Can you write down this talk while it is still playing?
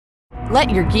Let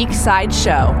your geek side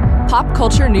show. Pop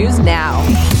culture news now.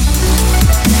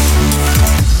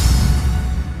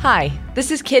 Hi,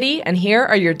 this is Kitty, and here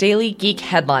are your daily geek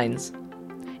headlines.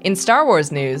 In Star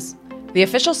Wars news, the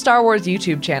official Star Wars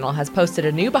YouTube channel has posted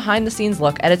a new behind-the-scenes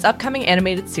look at its upcoming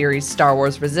animated series, Star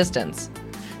Wars Resistance.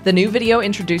 The new video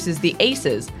introduces the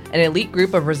Aces, an elite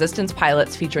group of Resistance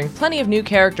pilots featuring plenty of new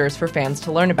characters for fans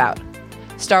to learn about.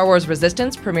 Star Wars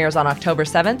Resistance premieres on October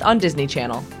 7th on Disney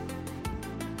Channel.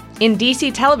 In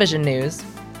DC television news,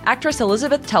 actress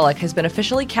Elizabeth Tulloch has been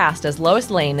officially cast as Lois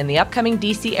Lane in the upcoming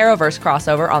DC Arrowverse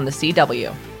crossover on the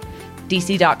CW.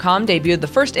 DC.com debuted the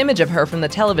first image of her from the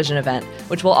television event,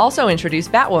 which will also introduce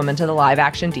Batwoman to the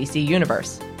live-action DC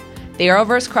universe. The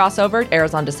Arrowverse crossover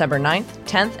airs on December 9th,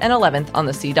 10th, and 11th on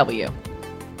the CW.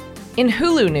 In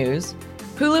Hulu news,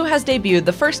 Hulu has debuted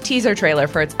the first teaser trailer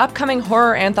for its upcoming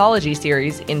horror anthology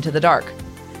series, Into the Dark.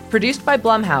 Produced by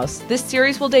Blumhouse, this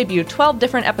series will debut 12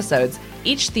 different episodes,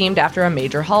 each themed after a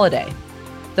major holiday.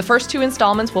 The first two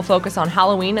installments will focus on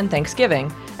Halloween and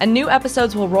Thanksgiving, and new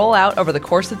episodes will roll out over the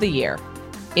course of the year.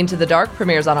 Into the Dark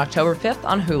premieres on October 5th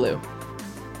on Hulu.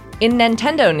 In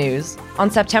Nintendo news, on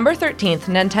September 13th,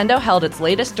 Nintendo held its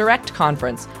latest Direct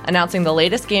conference, announcing the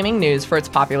latest gaming news for its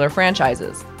popular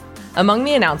franchises. Among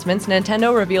the announcements,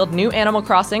 Nintendo revealed new Animal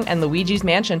Crossing and Luigi's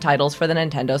Mansion titles for the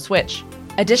Nintendo Switch.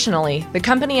 Additionally, the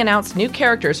company announced new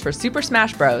characters for Super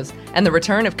Smash Bros. And the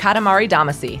return of Katamari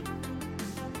Damacy.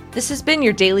 This has been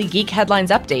your daily Geek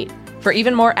Headlines update. For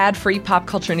even more ad-free pop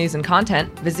culture news and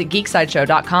content, visit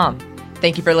geeksideshow.com.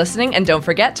 Thank you for listening, and don't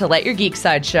forget to let your geek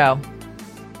side show.